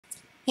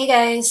Hey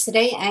guys,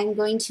 today I'm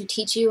going to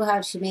teach you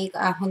how to make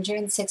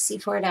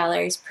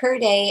 $164 per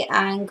day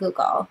on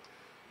Google.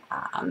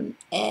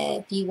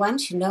 If you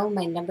want to know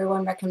my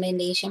 #1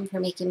 recommendation for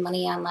making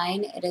money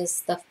online, it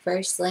is the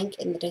first link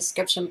in the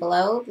description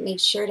below. Make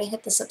sure to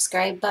hit the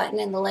subscribe button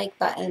and the like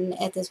button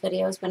if this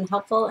video has been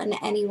helpful in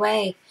any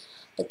way.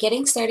 But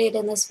getting started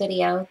in this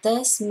video,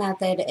 this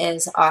method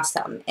is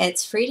awesome.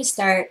 It's free to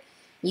start.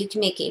 You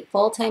can make a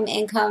full-time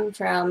income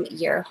from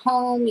your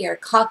home, your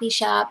coffee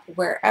shop,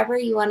 wherever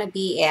you want to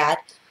be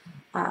at,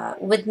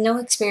 with no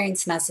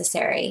experience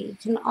necessary. You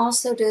can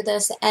also do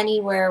this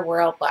anywhere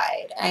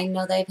worldwide. I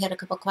know that I've had a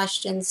couple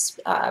questions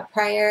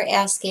prior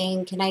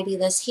asking, can I do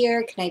this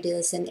here? Can I do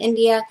this in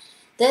India?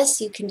 This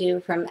you can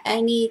do from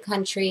any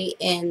country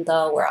in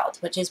the world,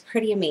 which is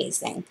pretty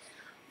amazing.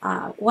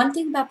 One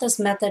thing about this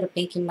method of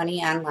making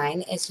money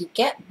online is you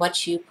get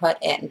what you put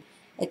in.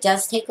 It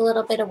does take a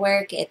little bit of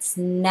work. It's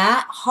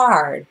not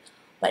hard,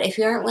 but if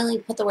you aren't willing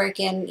to put the work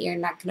in, you're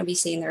not going to be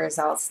seeing the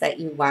results that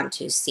you want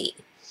to see.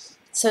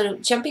 So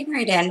jumping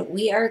right in,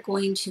 we are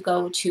going to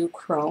go to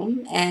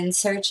Chrome and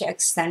search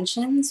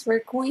extensions.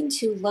 We're going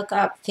to look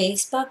up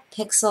Facebook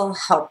Pixel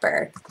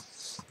Helper.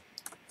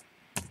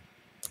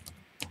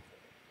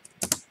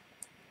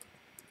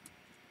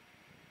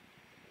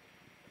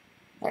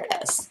 There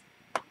it is.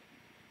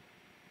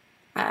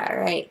 All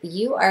right,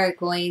 you are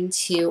going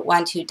to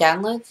want to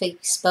download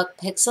Facebook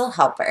Pixel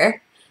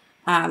Helper.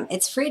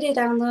 It's free to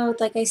download.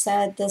 Like I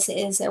said, this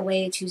is a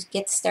way to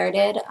get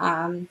started,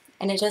 and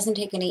it doesn't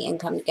take any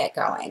income to get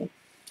going.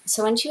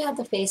 So once you have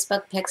the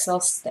Facebook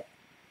Pixel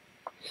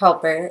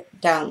Helper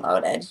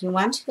downloaded, you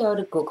want to go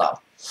to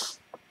Google.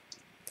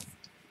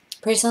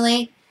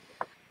 Personally,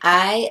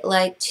 I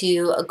like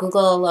to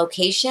Google a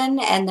location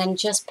and then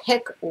just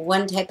pick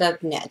one type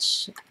of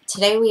niche.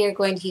 Today we are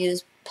going to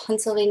use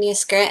Pennsylvania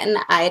Scranton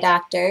eye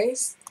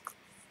doctors.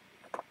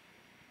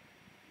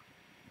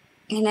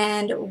 And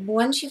then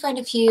once you find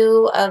a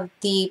few of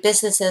the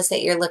businesses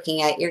that you're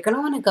looking at, you're going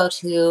to want to go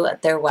to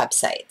their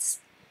websites.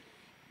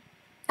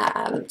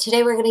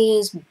 Today we're going to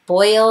use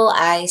Boyle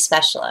Eye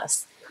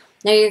Specialist.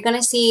 Now you're going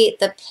to see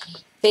the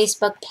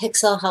Facebook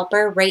Pixel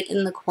Helper right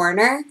in the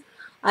corner.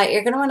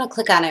 You're going to want to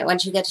click on it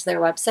once you get to their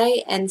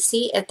website and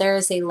see if there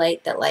is a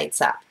light that lights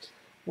up,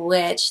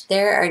 which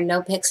there are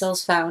no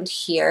pixels found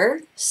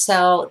here.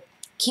 So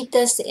keep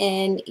this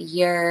in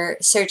your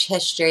search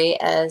history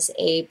as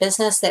a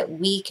business that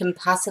we can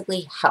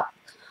possibly help.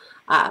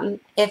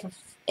 If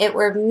it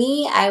were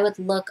me, I would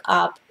look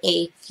up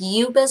a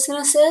few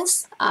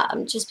businesses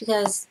just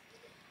because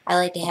I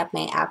like to have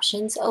my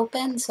options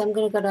open. So I'm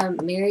going to go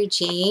to Mary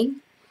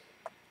Jane.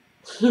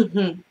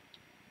 I'm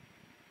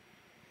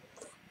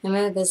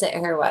going to visit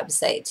her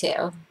website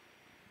too.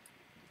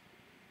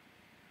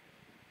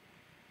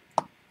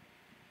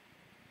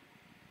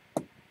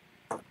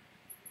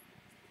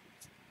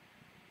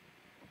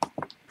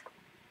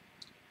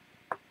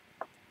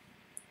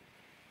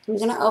 I'm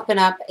going to open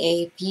up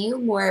a few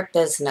more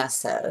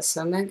businesses.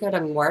 So I'm going to go to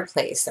more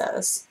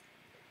places.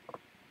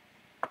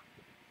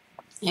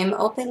 I'm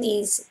opening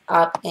these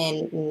up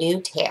in new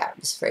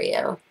tabs for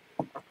you.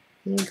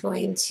 I'm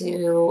going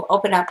to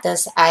open up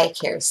this eye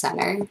care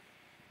center.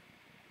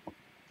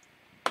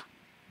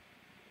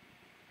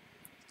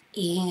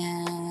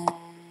 And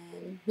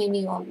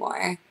maybe one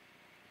more.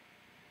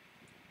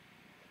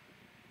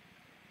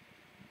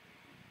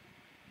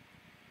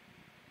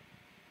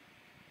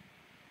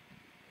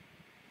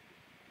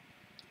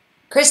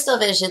 Crystal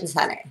Vision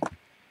Center.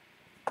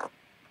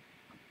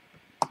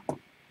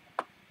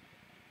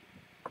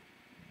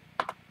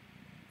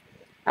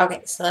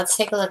 Okay, so let's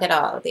take a look at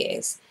all of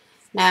these.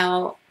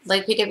 Now,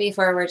 like we did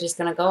before, we're just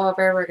going to go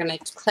over, we're going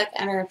to click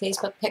on our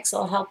Facebook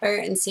Pixel Helper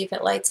and see if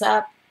it lights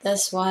up.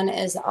 This one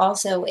is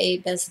also a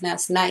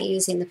business not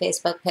using the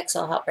Facebook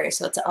Pixel Helper,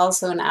 so it's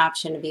also an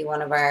option to be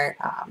one of our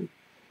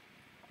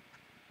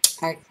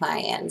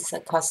clients, a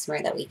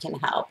customer that we can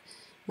help.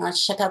 Now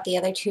let's check out the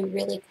other two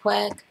really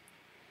quick.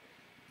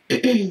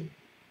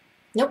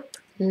 Nope,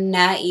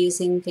 not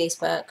using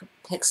Facebook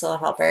Pixel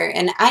Helper,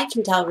 and I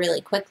can tell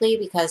really quickly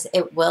because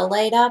it will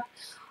light up.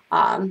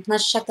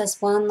 Let's check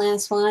this one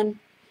last one,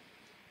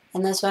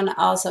 and this one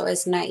also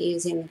is not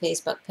using the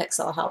Facebook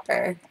Pixel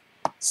Helper.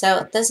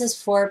 So this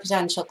is 4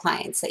 potential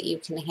clients that you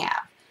can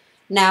have.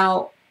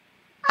 Now,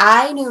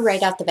 I knew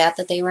right off the bat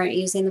that they weren't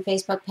using the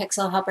Facebook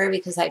Pixel Helper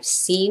because I've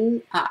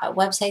seen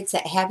websites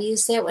that have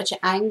used it, which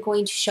I'm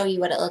going to show you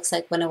what it looks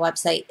like when a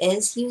website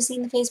is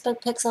using the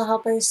Facebook Pixel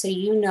Helper so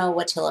you know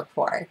what to look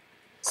for.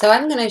 So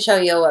I'm going to show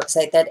you a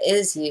website that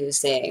is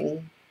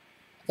using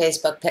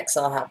Facebook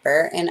Pixel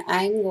Helper, and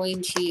I'm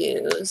going to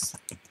use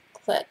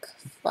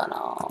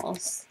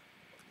ClickFunnels.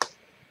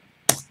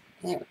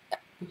 There we go.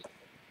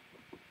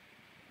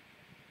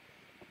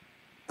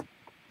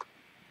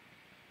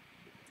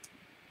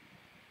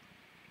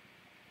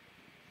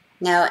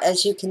 Now,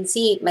 as you can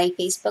see, my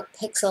Facebook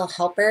Pixel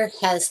Helper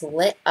has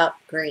lit up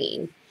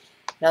green.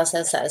 It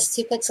also says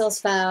 2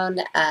 pixels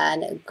found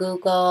on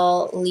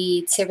Google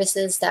Lead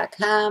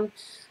Services.com.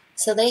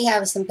 So they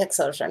have some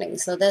pixels running.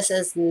 So this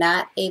is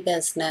not a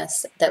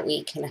business that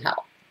we can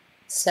help.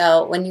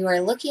 So when you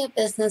are looking at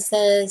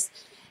businesses,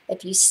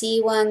 if you see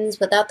ones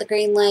without the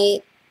green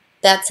light,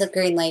 that's a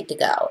green light to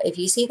go. If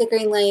you see the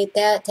green light,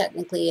 that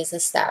technically is a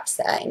stop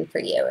sign for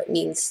you. It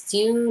means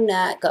do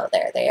not go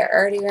there. They are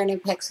already running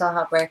Pixel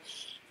Helper.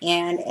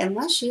 And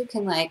unless you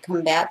can like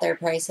combat their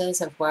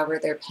prices of whoever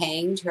they're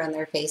paying to run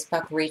their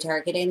Facebook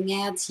retargeting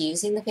ads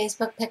using the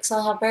Facebook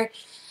Pixel Helper,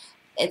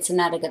 it's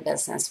not a good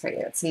business for you.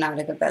 It's not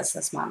a good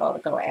business model to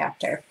go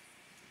after.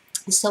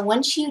 So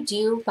once you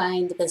do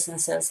find the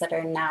businesses that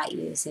are not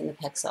using the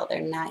Pixel,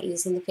 they're not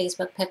using the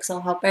Facebook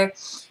Pixel Helper,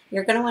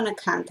 you're going to want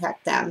to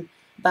contact them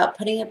about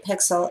putting a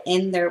pixel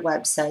in their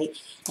website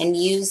and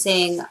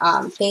using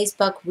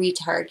Facebook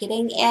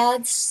retargeting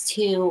ads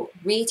to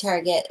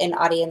retarget an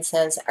audience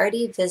that's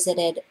already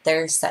visited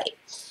their site.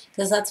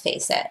 Because let's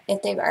face it,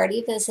 if they've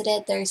already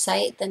visited their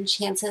site, then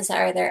chances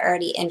are they're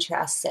already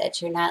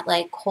interested. You're not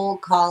like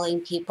cold calling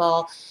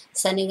people,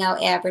 sending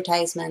out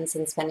advertisements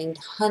and spending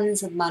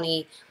tons of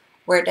money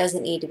where it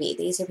doesn't need to be.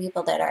 These are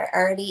people that are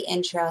already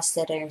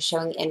interested and are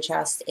showing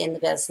interest in the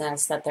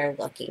business that they're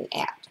looking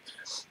at.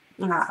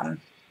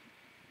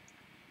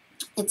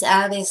 It's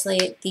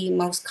obviously the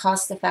most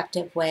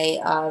cost-effective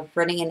way of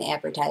running an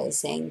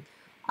advertising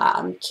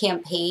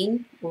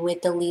campaign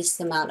with the least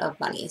amount of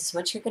money. So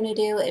what you're going to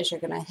do is you're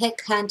going to hit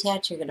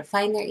contact, you're going to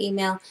find their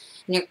email,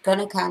 and you're going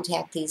to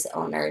contact these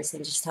owners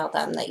and just tell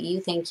them that you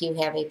think you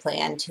have a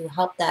plan to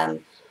help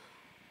them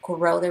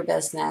grow their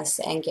business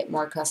and get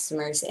more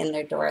customers in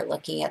their door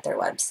looking at their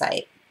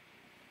website.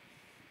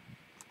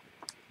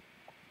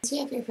 Once you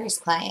have your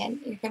first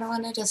client, you're going to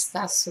want to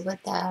discuss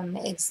with them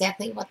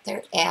exactly what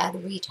their ad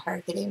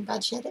retargeting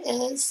budget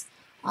is,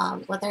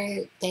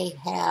 whether they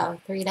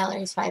have $3,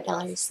 $5,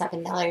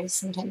 $7,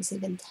 sometimes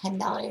even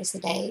 $10 a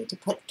day to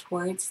put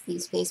towards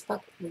these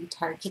Facebook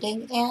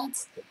retargeting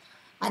ads.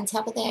 On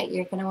top of that,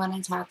 you're going to want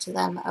to talk to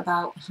them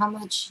about how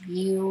much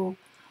you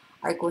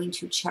are going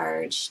to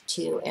charge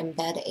to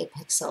embed a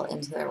pixel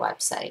into their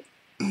website.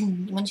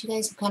 Once you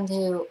guys have come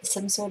to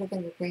some sort of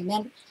an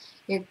agreement,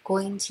 you're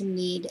going to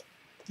need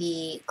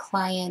the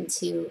client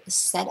to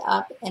set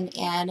up an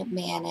ad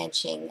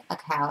managing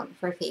account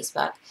for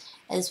Facebook,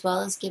 as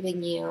well as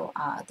giving you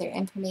their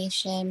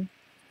information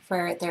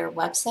for their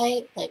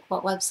website, like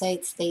what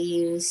websites they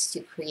use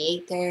to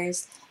create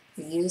theirs,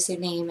 their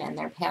username and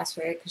their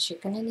password, because you're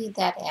going to need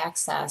that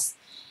access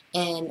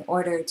in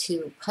order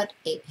to put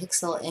a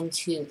pixel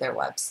into their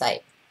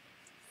website.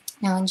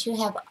 Now, once you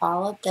have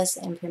all of this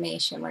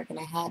information, we're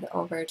going to head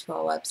over to a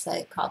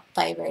website called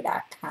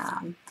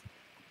Fiverr.com.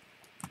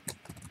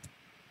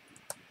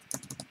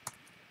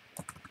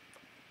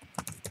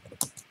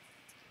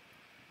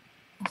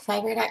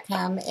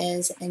 Fiverr.com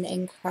is an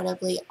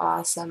incredibly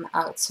awesome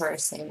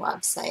outsourcing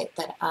website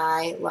that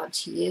I love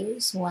to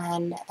use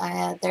when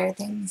there are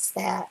things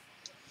that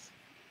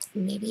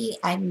maybe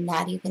I'm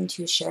not even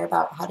too sure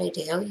about how to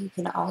do. You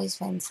can always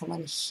find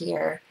someone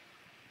here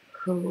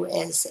who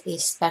is a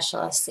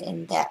specialist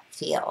in that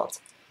field.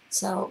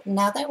 So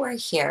now that we're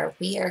here,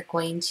 we are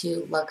going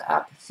to look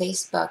up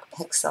Facebook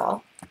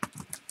Pixel.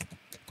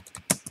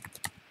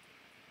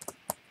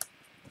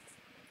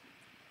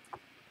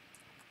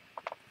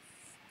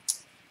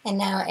 And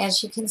now,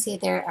 as you can see,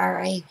 there are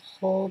a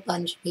whole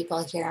bunch of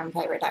people here on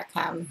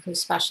Fiverr.com who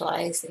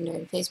specialize in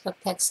doing Facebook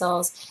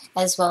pixels,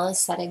 as well as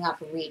setting up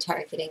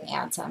retargeting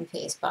ads on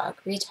Facebook.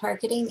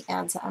 Retargeting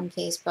ads on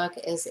Facebook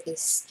is a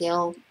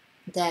skill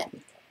that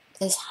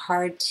is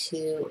hard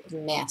to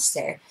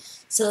master.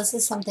 So this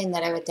is something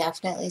that I would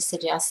definitely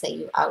suggest that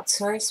you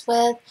outsource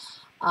with.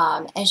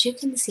 As you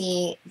can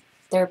see,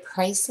 their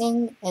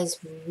pricing is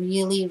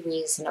really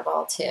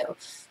reasonable too.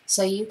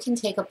 So you can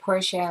take a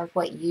portion of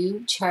what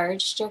you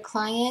charged your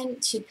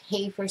client to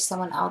pay for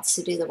someone else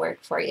to do the work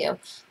for you,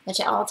 which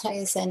all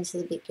ties into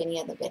the beginning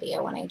of the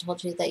video when I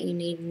told you that you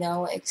need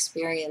no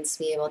experience to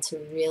be able to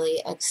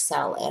really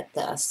excel at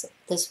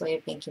this way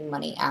of making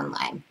money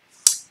online.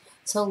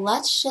 So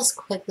let's just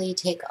quickly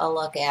take a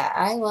look at,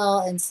 I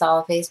will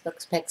install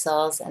Facebook's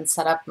pixels and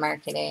set up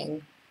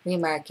remarketing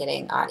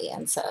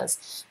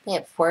audiences. They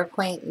have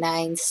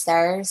 4.9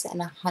 stars and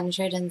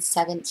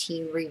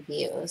 117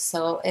 reviews.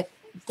 So if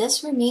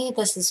this were me,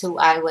 this is who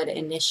I would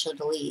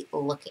initially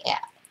look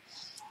at.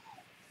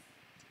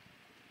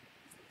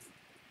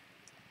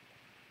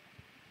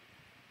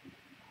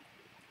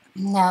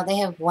 Now they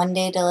have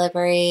 1-day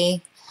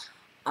delivery.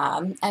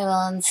 I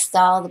will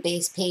install the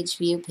base page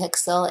view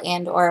pixel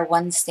and or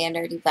one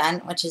standard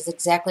event, which is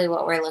exactly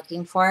what we're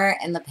looking for.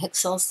 And the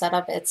pixel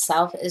setup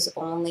itself is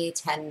only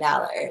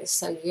 $10.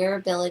 So your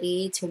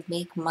ability to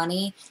make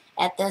money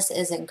at this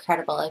is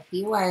incredible. If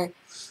you are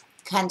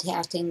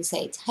contacting,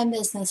 say, 10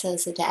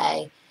 businesses a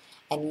day,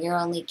 and you're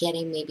only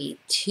getting maybe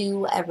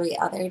 2 every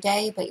other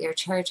day, but you're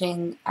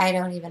charging, I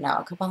don't even know,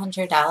 a couple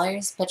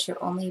 $100, but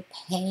you're only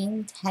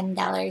paying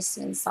 $10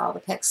 to install the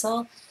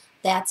pixel,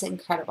 that's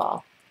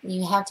incredible.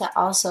 You have to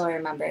also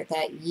remember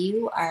that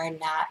you are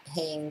not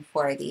paying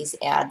for these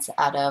ads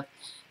out of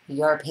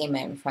your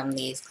payment from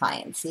these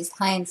clients. These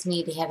clients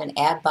need to have an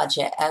ad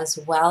budget as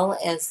well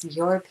as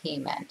your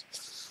payment.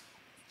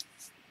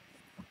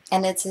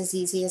 And it's as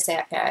easy as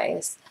that,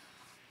 guys.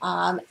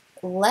 Um,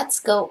 let's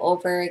go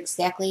over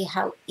exactly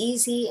how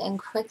easy and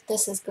quick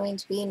this is going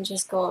to be and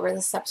just go over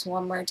the steps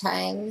one more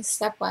time.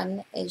 Step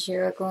one is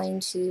you're going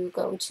to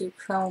go to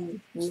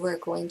Chrome. You are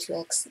going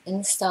to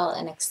install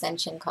an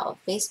extension called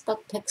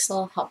Facebook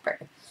Pixel Helper.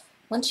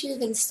 Once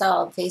you've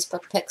installed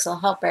Facebook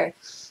Pixel Helper,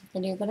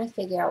 then you're going to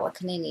figure out what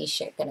kind of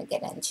niche you're going to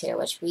get into,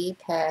 which we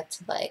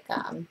picked, like,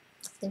 I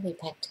think we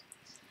picked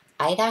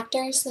eye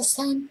doctors this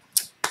time.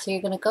 So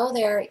you're going to go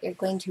there, you're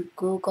going to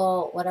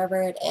Google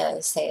whatever it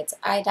is, say it's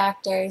eye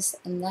doctors,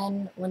 and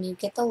then when you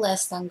get the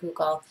list on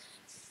Google,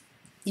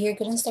 you're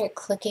going to start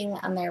clicking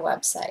on their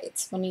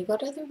websites. When you go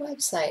to their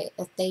website,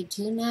 if they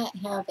do not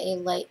have a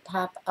light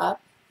pop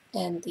up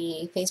in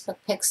the Facebook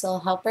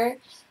Pixel Helper,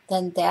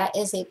 then that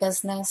is a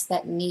business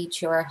that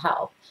needs your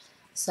help.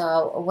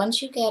 So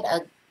once you get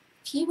a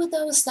few of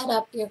those set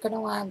up, you're going to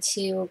want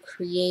to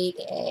create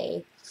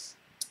a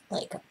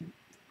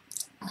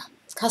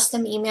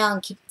custom email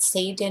and keep it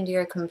saved into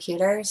your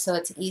computer so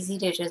it's easy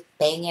to just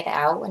bang it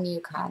out when you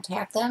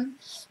contact them.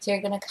 So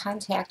you're going to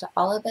contact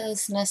all of the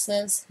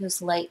businesses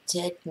whose light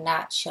did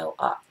not show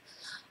up.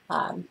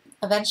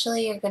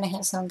 Eventually you're going to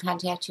have someone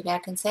contact you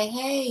back and say,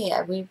 hey,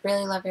 we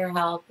really love your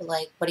help,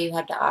 like, what do you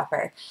have to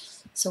offer?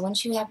 So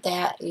once you have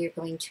that, you're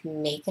going to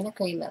make an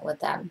agreement with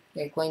them.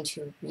 You're going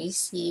to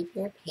receive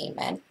your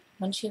payment.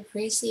 Once you've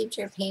received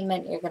your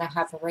payment, you're going to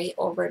hop right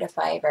over to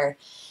Fiverr,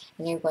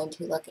 and you're going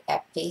to look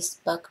at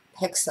Facebook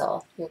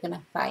Pixel. You're going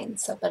to find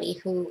somebody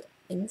who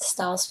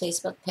installs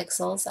Facebook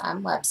Pixels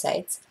on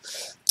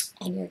websites,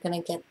 and you're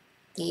going to get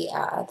the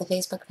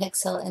Facebook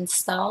Pixel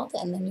installed,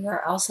 and then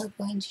you're also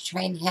going to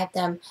try and have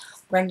them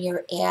run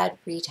your ad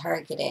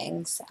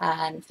retargetings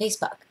on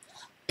Facebook.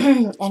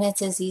 And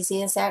it's as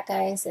easy as that,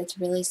 guys. It's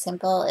really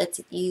simple.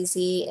 It's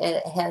easy.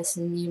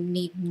 You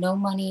need no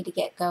money to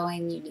get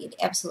going. You need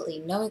absolutely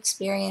no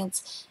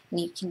experience. And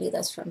you can do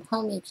this from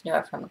home. You can do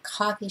it from a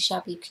coffee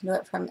shop. You can do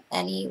it from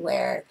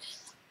anywhere.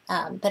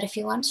 But if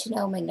you want to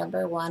know my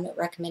 #1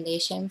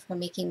 recommendation for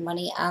making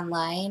money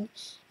online,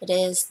 it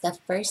is the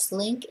first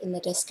link in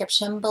the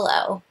description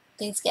below.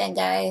 Thanks again,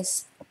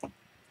 guys.